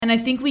And I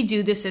think we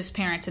do this as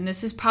parents, and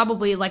this is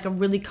probably like a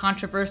really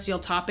controversial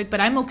topic, but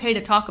I'm okay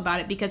to talk about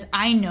it because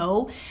I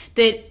know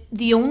that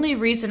the only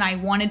reason I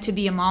wanted to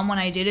be a mom when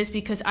I did is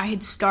because I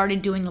had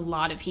started doing a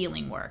lot of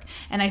healing work.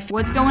 And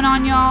what's going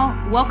on,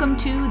 y'all? Welcome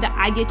to the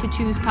I Get to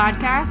Choose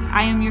podcast.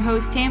 I am your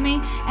host,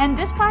 Tammy, and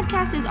this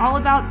podcast is all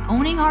about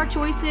owning our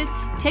choices,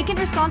 taking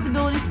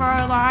responsibility for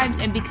our lives,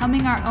 and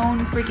becoming our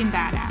own freaking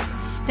badass.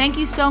 Thank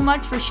you so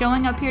much for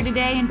showing up here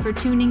today and for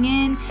tuning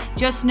in.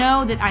 Just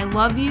know that I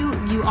love you.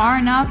 You are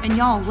enough. And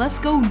y'all, let's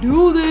go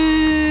do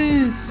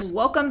this.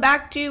 Welcome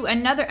back to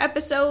another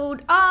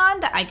episode on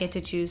the I Get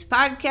to Choose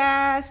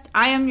podcast.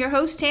 I am your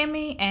host,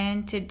 Tammy.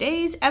 And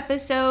today's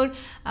episode,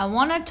 I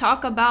want to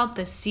talk about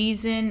the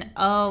season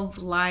of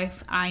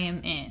life I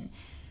am in.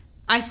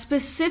 I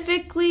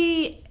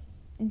specifically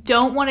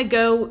don't want to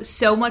go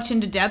so much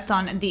into depth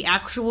on the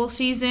actual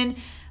season.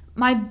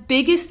 My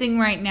biggest thing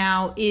right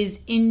now is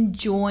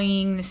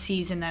enjoying the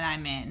season that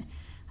I'm in.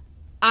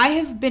 I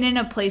have been in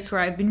a place where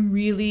I've been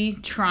really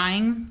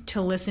trying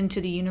to listen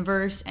to the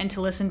universe and to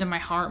listen to my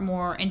heart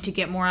more and to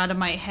get more out of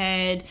my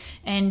head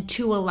and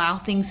to allow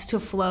things to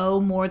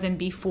flow more than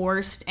be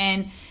forced.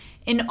 And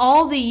in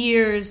all the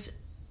years,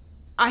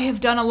 I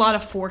have done a lot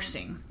of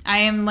forcing.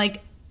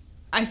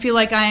 I feel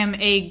like I am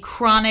a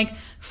chronic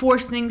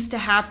force things to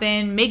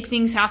happen, make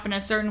things happen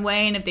a certain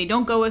way, and if they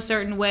don't go a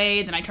certain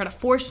way, then I try to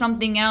force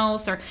something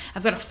else, or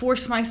I've got to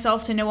force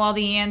myself to know all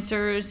the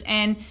answers,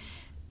 and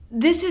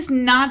this has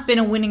not been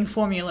a winning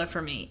formula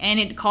for me,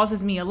 and it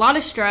causes me a lot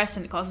of stress,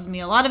 and it causes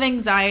me a lot of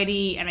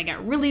anxiety, and I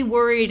get really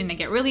worried, and I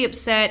get really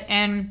upset,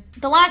 and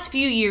the last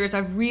few years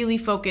I've really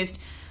focused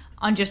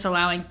on just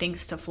allowing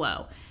things to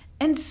flow.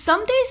 And some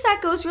days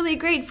that goes really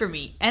great for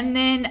me. And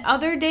then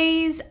other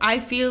days I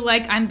feel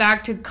like I'm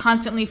back to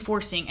constantly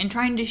forcing and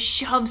trying to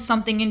shove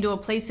something into a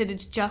place that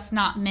it's just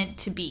not meant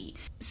to be.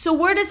 So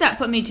where does that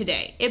put me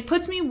today? It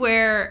puts me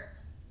where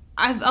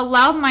I've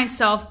allowed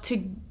myself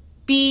to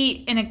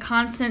be in a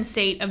constant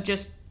state of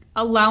just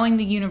allowing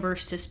the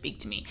universe to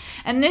speak to me.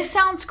 And this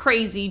sounds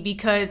crazy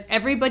because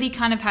everybody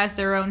kind of has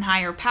their own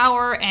higher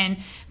power.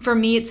 And for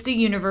me, it's the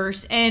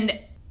universe. And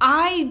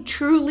I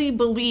truly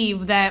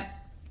believe that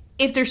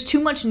if there's too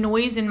much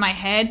noise in my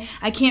head,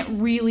 I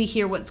can't really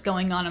hear what's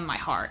going on in my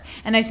heart.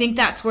 And I think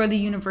that's where the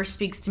universe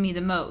speaks to me the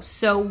most.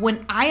 So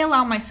when I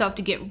allow myself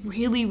to get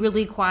really,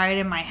 really quiet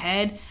in my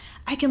head,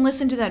 I can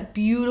listen to that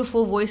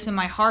beautiful voice in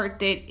my heart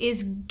that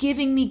is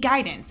giving me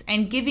guidance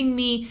and giving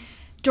me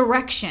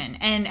direction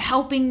and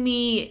helping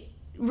me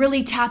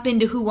really tap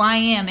into who I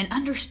am and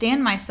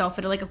understand myself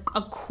at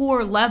a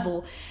core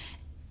level.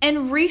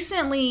 And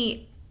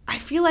recently, I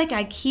feel like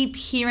I keep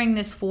hearing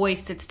this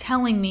voice that's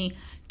telling me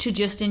to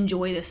just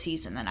enjoy the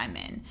season that I'm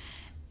in.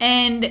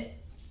 And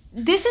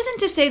this isn't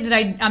to say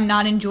that I'm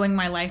not enjoying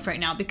my life right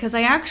now, because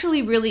I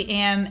actually really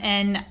am,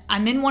 and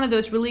I'm in one of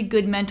those really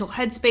good mental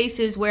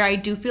headspaces where I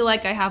do feel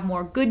like I have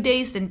more good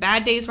days than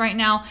bad days right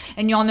now,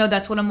 and y'all know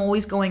that's what I'm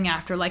always going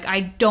after. Like,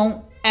 I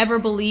don't ever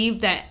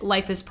believe that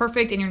life is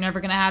perfect and you're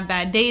never going to have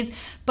bad days,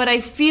 but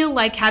I feel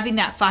like having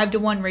that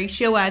 5-to-1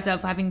 ratio as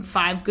of having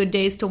 5 good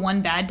days to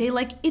 1 bad day,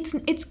 like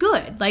it's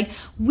good. Like,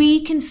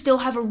 we can still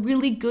have a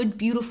really good,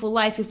 beautiful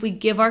life if we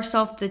give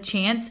ourselves the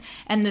chance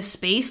and the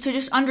space to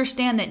just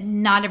understand that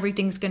not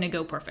everything's going to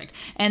go perfect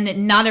and that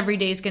not every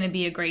day is going to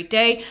be a great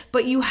day,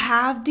 but you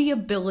have the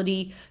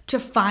ability to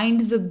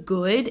find the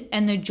good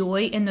and the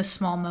joy in the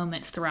small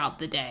moments throughout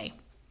the day.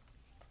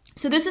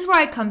 So this is where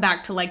I come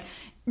back to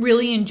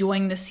really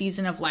enjoying the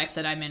season of life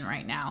that I'm in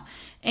right now.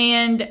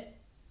 And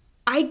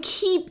I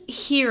keep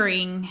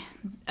hearing,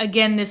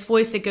 again, this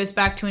voice that goes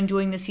back to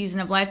enjoying the season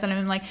of life that I'm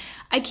in.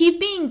 I keep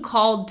being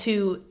called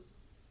to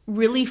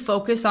really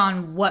focus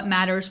on what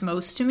matters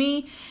most to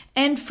me.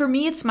 And for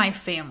me, it's my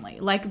family.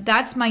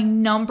 That's my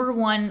number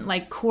one,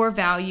 core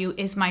value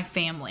is my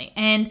family.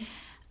 And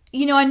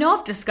I know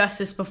I've discussed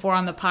this before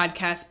on the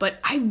podcast, but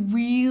I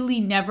really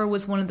never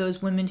was one of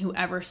those women who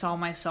ever saw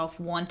myself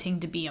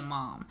wanting to be a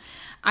mom.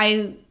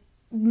 I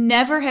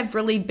never have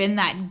really been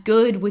that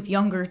good with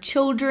younger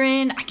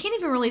children. I can't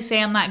even really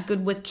say I'm that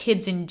good with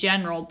kids in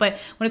general, but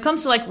when it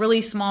comes to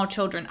really small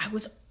children, I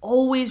was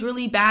always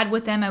really bad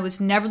with them. I was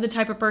never the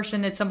type of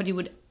person that somebody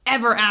would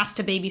ever ask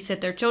to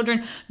babysit their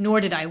children, nor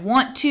did I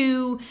want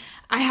to.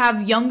 I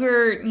have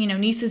younger,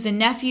 nieces and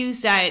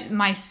nephews that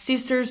my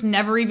sisters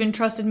never even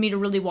trusted me to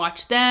really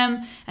watch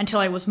them until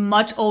I was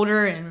much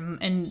older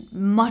and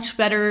much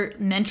better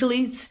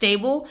mentally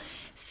stable.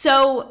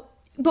 So,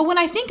 but when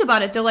I think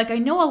about it, though, I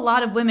know a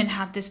lot of women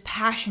have this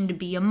passion to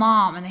be a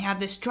mom and they have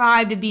this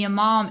drive to be a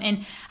mom,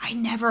 and I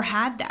never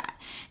had that.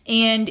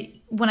 And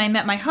when I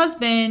met my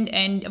husband,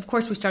 and of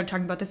course we started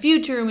talking about the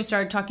future and we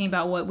started talking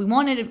about what we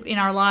wanted in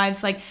our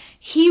lives,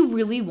 he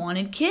really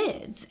wanted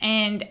kids.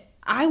 And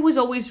I was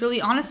always really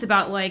honest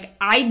about,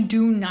 I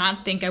do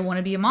not think I want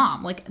to be a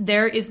mom.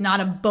 There is not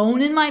a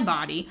bone in my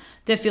body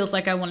that feels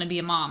like I want to be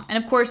a mom.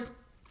 And of course,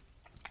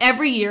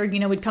 every year,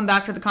 we'd come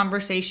back to the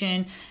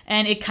conversation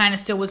and it kind of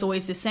still was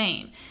always the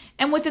same.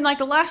 And within like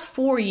the last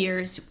 4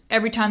 years,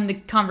 every time the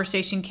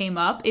conversation came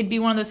up, it'd be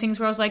one of those things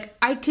where I was like,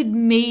 I could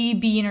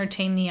maybe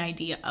entertain the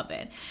idea of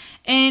it.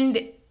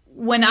 And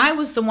when I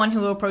was the one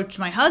who approached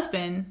my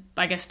husband,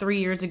 I guess 3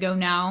 years ago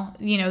now,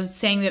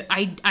 saying that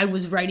I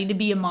was ready to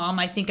be a mom,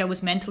 I think I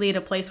was mentally at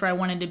a place where I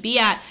wanted to be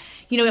at,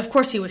 of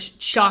course he was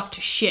shocked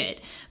to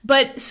shit.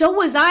 But so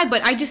was I,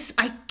 but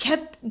I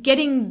kept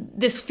getting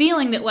this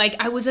feeling that like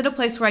I was at a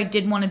place where I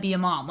did want to be a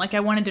mom, like I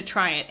wanted to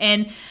try it.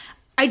 And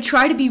I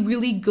try to be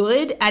really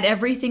good at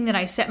everything that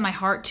I set my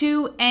heart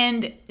to.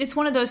 And it's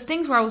one of those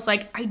things where I was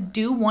like, I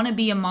do want to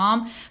be a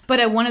mom, but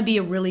I want to be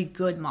a really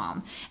good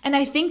mom. And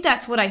I think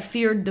that's what I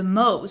feared the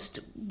most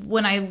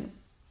when I,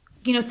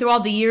 through all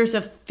the years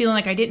of feeling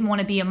like I didn't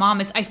want to be a mom,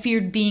 is I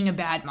feared being a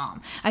bad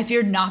mom. I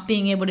feared not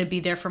being able to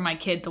be there for my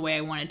kid the way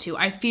I wanted to.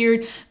 I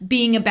feared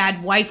being a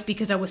bad wife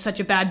because I was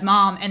such a bad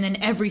mom, and then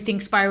everything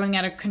spiraling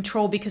out of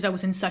control because I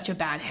was in such a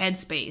bad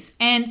headspace.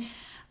 And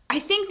I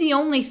think the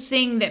only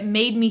thing that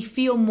made me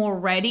feel more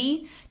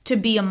ready to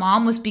be a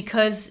mom was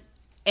because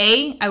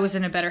A, I was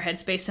in a better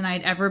headspace than I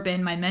had ever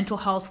been. My mental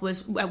health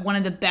was at one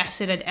of the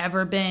best it had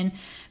ever been.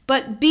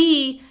 But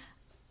B,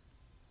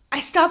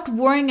 I stopped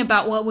worrying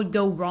about what would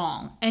go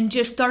wrong and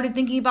just started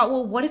thinking about,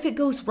 well, what if it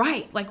goes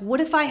right? Like, what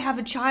if I have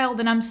a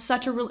child and I'm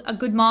such a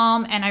good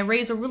mom and I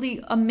raise a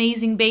really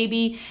amazing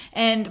baby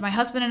and my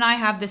husband and I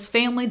have this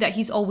family that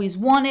he's always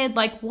wanted?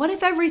 Like, what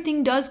if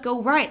everything does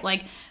go right?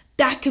 Like,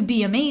 that could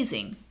be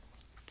amazing.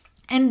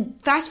 And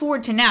fast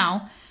forward to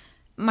now,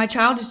 my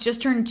child has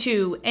just turned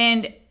 2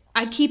 and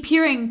I keep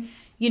hearing,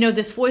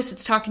 this voice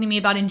that's talking to me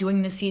about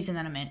enjoying the season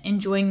that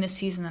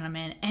I'm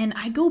in, And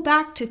I go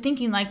back to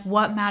thinking like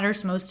what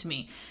matters most to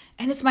me.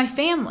 And it's my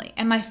family.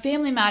 And my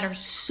family matters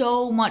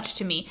so much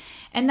to me.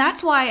 And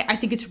that's why I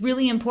think it's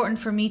really important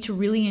for me to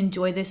really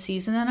enjoy this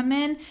season that I'm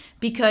in.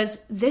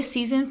 Because this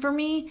season for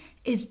me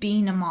is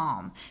being a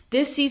mom.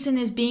 This season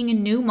is being a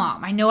new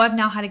mom. I know I've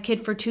now had a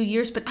kid for 2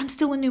 years, but I'm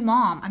still a new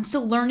mom. I'm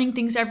still learning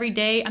things every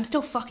day. I'm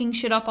still fucking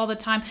shit up all the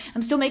time.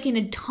 I'm still making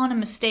a ton of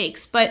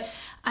mistakes. But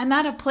I'm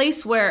at a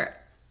place where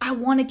I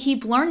want to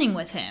keep learning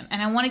with him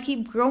and I want to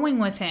keep growing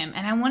with him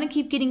and I want to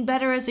keep getting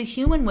better as a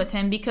human with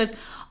him, because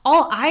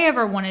all I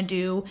ever want to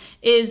do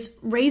is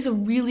raise a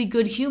really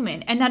good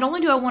human. And not only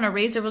do I want to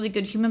raise a really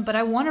good human, but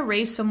I want to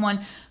raise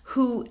someone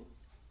who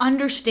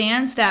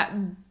understands that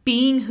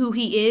being who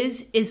he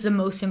is the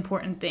most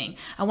important thing.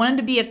 I want him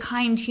to be a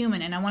kind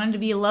human and I want him to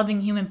be a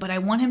loving human, but I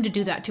want him to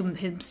do that to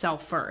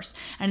himself first.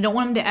 And I don't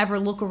want him to ever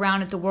look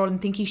around at the world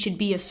and think he should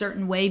be a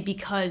certain way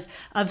because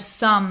of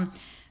some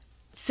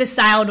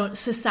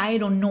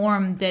societal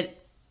norm that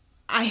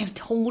I have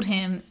told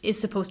him is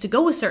supposed to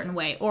go a certain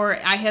way, or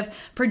I have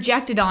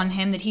projected on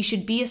him that he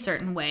should be a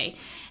certain way.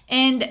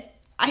 And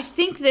I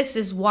think this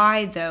is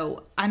why,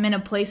 though, I'm in a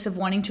place of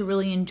wanting to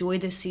really enjoy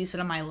this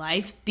season of my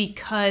life,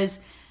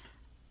 because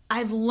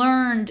I've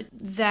learned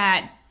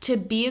that to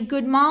be a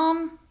good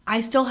mom,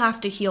 I still have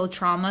to heal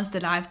traumas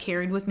that I've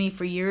carried with me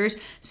for years,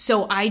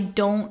 so I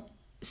don't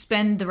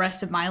spend the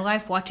rest of my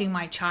life watching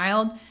my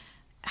child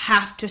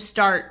have to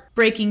start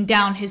breaking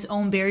down his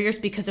own barriers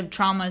because of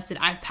traumas that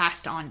I've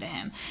passed on to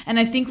him. And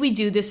I think we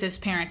do this as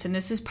parents, and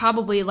this is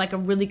probably like a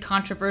really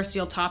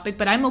controversial topic,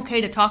 but I'm okay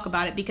to talk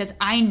about it because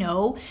I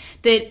know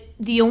that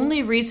the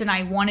only reason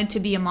I wanted to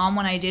be a mom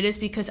when I did is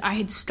because I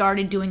had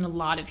started doing a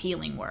lot of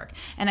healing work,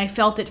 and I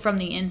felt it from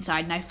the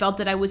inside, and I felt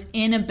that I was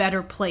in a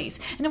better place.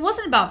 And it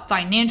wasn't about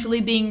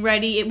financially being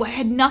ready. It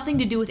had nothing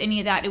to do with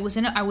any of that.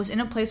 I was in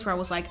a place where I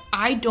was like,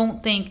 I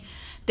don't think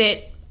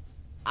that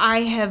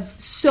I have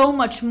so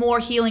much more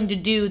healing to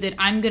do that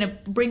I'm going to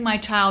bring my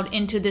child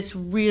into this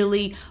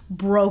really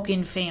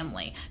broken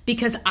family,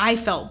 because I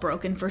felt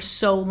broken for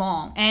so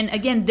long. And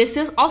again,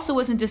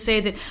 isn't to say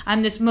that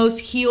I'm this most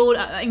healed,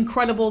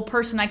 incredible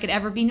person I could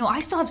ever be. No, I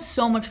still have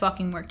so much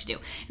fucking work to do.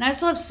 And I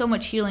still have so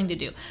much healing to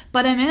do.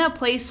 But I'm in a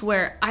place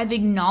where I've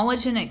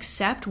acknowledged and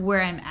accept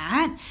where I'm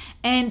at,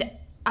 and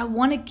I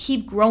want to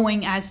keep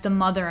growing as the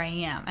mother I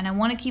am, and I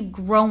want to keep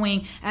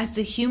growing as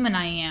the human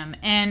I am.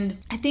 And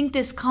I think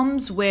this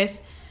comes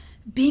with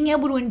being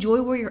able to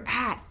enjoy where you're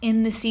at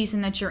in the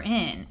season that you're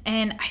in.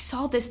 And I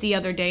saw this the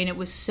other day and it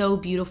was so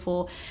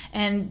beautiful.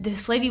 And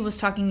this lady was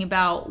talking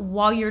about,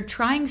 while you're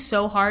trying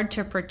so hard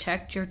to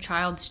protect your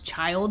child's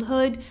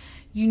childhood,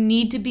 you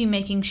need to be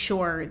making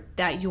sure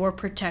that you're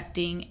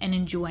protecting and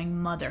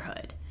enjoying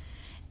motherhood.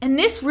 And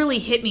this really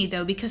hit me,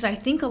 though, because I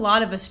think a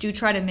lot of us do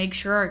try to make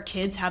sure our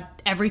kids have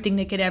everything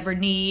they could ever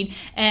need,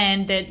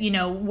 and that,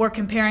 we're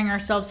comparing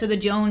ourselves to the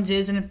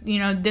Joneses, and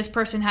if, this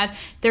person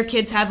their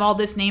kids have all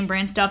this name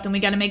brand stuff, then we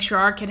got to make sure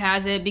our kid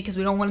has it because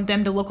we don't want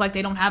them to look like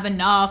they don't have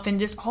enough, and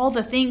just all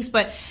the things.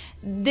 But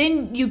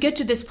then you get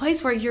to this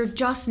place where you're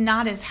just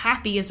not as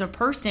happy as a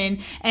person,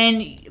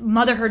 and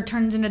motherhood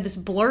turns into this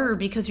blur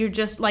because you're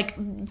just like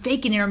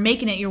faking it or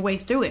making it your way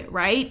through it,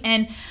 right?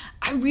 And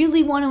I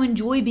really want to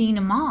enjoy being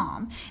a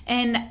mom,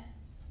 and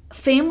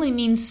family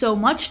means so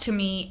much to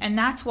me, and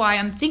that's why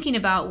I'm thinking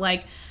about,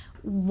 like,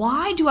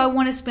 why do I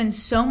want to spend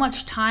so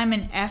much time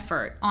and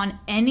effort on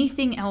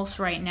anything else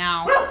right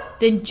now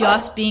than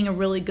just being a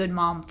really good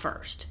mom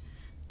first?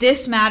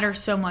 This matters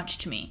so much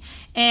to me.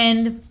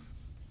 And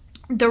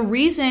the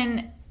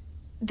reason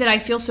that I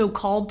feel so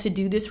called to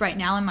do this right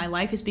now in my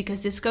life is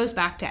because this goes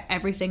back to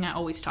everything I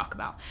always talk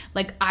about.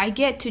 Like, I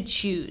get to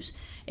choose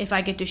if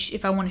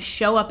I want to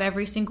show up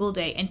every single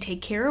day and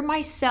take care of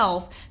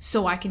myself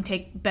so I can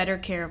take better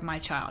care of my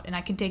child, and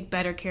I can take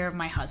better care of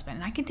my husband,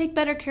 and I can take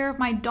better care of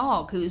my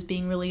dog, who is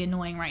being really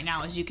annoying right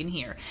now, as you can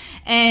hear.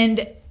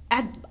 And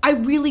I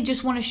really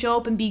just want to show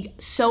up and be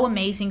so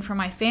amazing for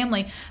my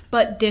family,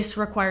 but this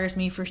requires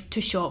me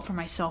to show up for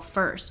myself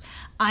first.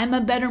 I'm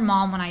a better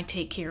mom when I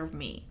take care of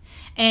me.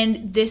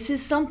 And this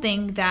is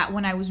something that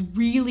when I was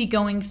really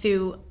going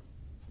through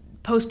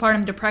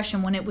postpartum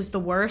depression, when it was the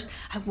worst,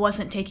 I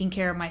wasn't taking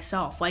care of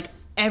myself. Like,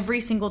 every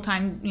single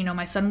time,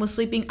 my son was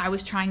sleeping, I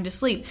was trying to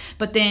sleep.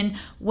 But then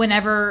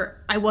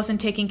whenever I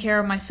wasn't taking care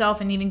of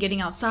myself and even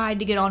getting outside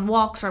to get on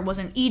walks, or I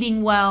wasn't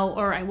eating well,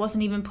 or I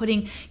wasn't even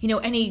putting,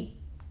 any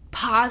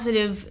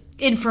positive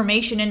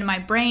information into my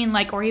brain,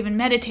 or even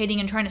meditating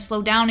and trying to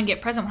slow down and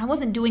get present, when I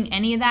wasn't doing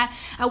any of that,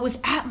 I was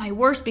at my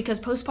worst, because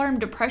postpartum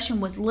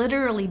depression was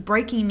literally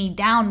breaking me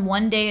down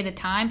one day at a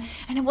time,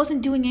 and I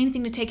wasn't doing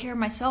anything to take care of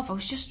myself. I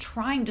was just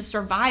trying to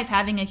survive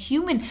having a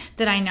human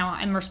that I now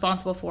am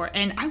responsible for,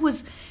 and I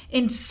was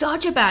in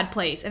such a bad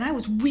place, and I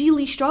was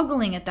really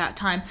struggling at that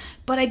time.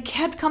 But I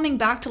kept coming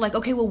back to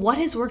okay, well, what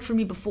has worked for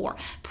me before?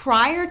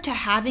 Prior to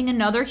having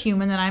another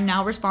human that I'm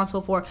now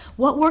responsible for,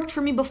 what worked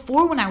for me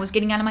before when I was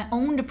getting out of my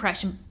own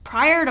depression,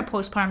 prior to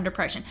postpartum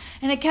depression?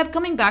 And I kept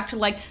coming back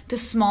to the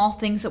small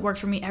things that worked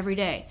for me every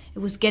day. It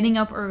was getting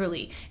up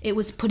early. It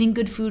was putting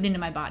good food into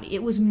my body.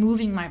 It was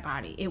moving my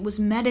body. It was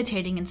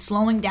meditating and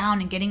slowing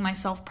down and getting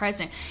myself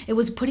present. It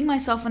was putting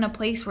myself in a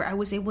place where I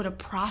was able to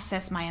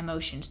process my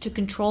emotions, to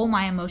control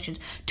my emotions,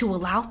 to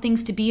allow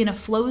things to be in a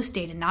flow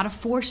state and not a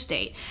force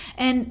state.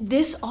 And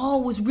this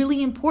all was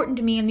really important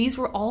to me, and these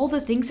were all the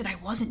things that I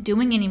wasn't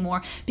doing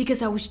anymore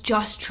because I was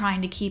just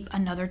trying to keep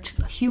another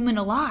human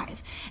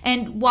alive.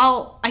 And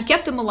while I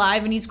kept him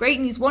alive, and he's great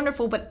and he's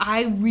wonderful, but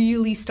I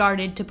really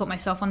started to put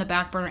myself on the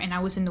back burner, and I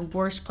was in the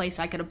worst place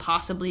I could have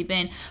possibly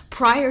been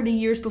prior to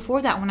years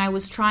before that, when I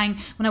was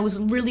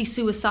really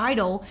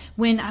suicidal,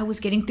 when I was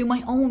getting through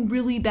my own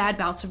really bad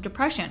bouts of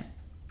depression.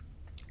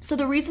 So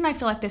the reason I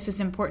feel like this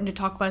is important to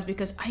talk about is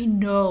because I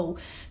know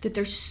that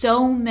there's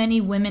so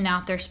many women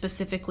out there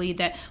specifically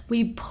that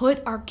we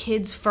put our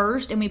kids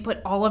first and we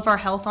put all of our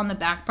health on the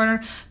back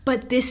burner,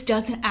 but this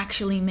doesn't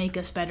actually make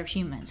us better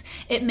humans.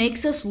 It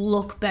makes us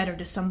look better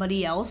to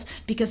somebody else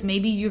because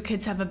maybe your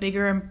kids have a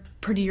bigger and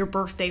prettier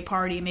birthday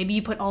party. Maybe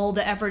you put all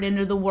the effort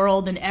into the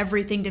world and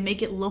everything to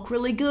make it look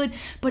really good.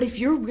 But if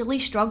you're really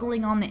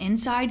struggling on the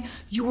inside,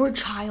 your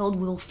child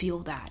will feel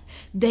that.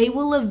 They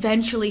will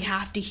eventually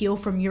have to heal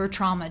from your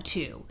trauma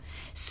too.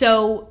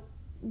 So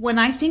when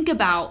I think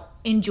about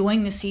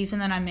enjoying the season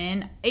that I'm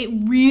in, it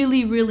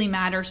really, really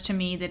matters to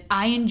me that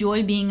I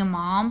enjoy being a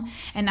mom,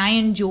 and I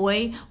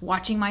enjoy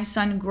watching my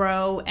son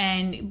grow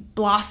and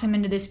blossom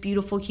into this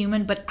beautiful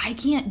human. But I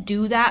can't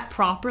do that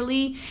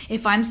properly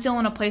if I'm still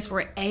in a place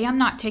where A, I'm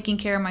not taking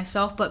care of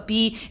myself, but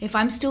B, if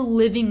I'm still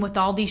living with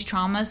all these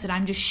traumas that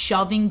I'm just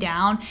shoving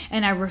down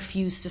and I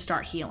refuse to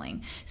start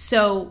healing.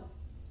 So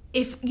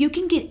if you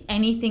can get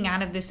anything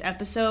out of this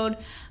episode,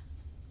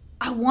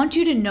 I want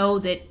you to know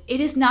that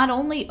it is not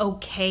only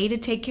okay to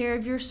take care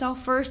of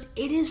yourself first,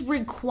 it is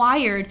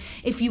required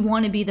if you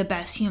want to be the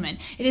best human.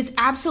 It is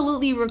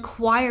absolutely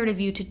required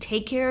of you to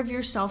take care of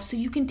yourself so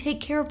you can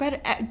take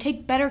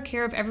better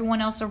care of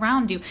everyone else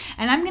around you.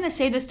 And I'm going to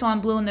say this till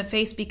I'm blue in the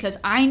face, because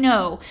I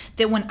know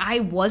that when I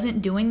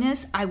wasn't doing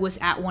this, I was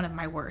at one of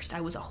my worst. I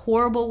was a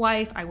horrible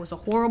wife. I was a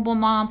horrible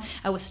mom.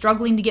 I was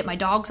struggling to get my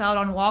dogs out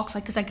on walks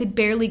because I could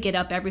barely get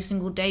up every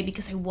single day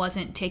because I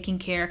wasn't taking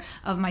care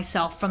of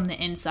myself from the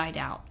inside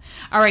out.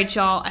 All right,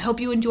 y'all. I hope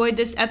you enjoyed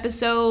this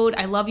episode.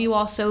 I love you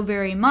all so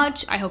very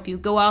much. I hope you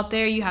go out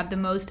there. You have the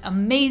most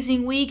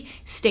amazing week.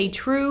 Stay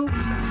true.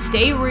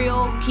 Stay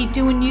real. Keep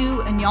doing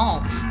you. And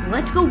y'all,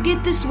 let's go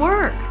get this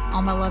work.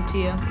 All my love to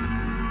you.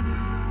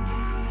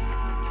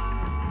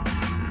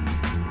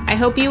 I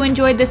hope you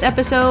enjoyed this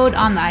episode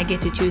on the I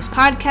Get to Choose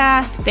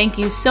podcast. Thank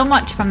you so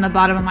much from the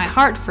bottom of my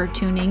heart for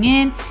tuning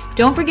in.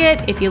 Don't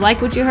forget, if you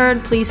like what you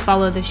heard, please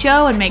follow the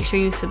show and make sure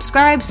you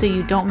subscribe so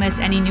you don't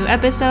miss any new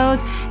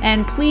episodes.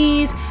 And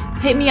please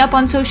hit me up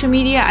on social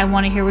media. I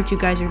want to hear what you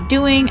guys are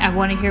doing. I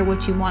want to hear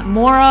what you want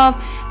more of.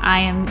 I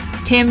am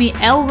Tammy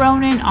L.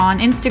 Ronan on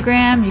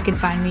Instagram. You can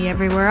find me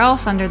everywhere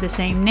else under the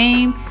same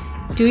name.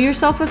 Do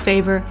yourself a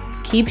favor.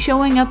 Keep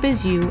showing up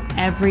as you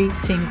every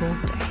single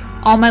day.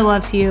 All my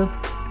love to you.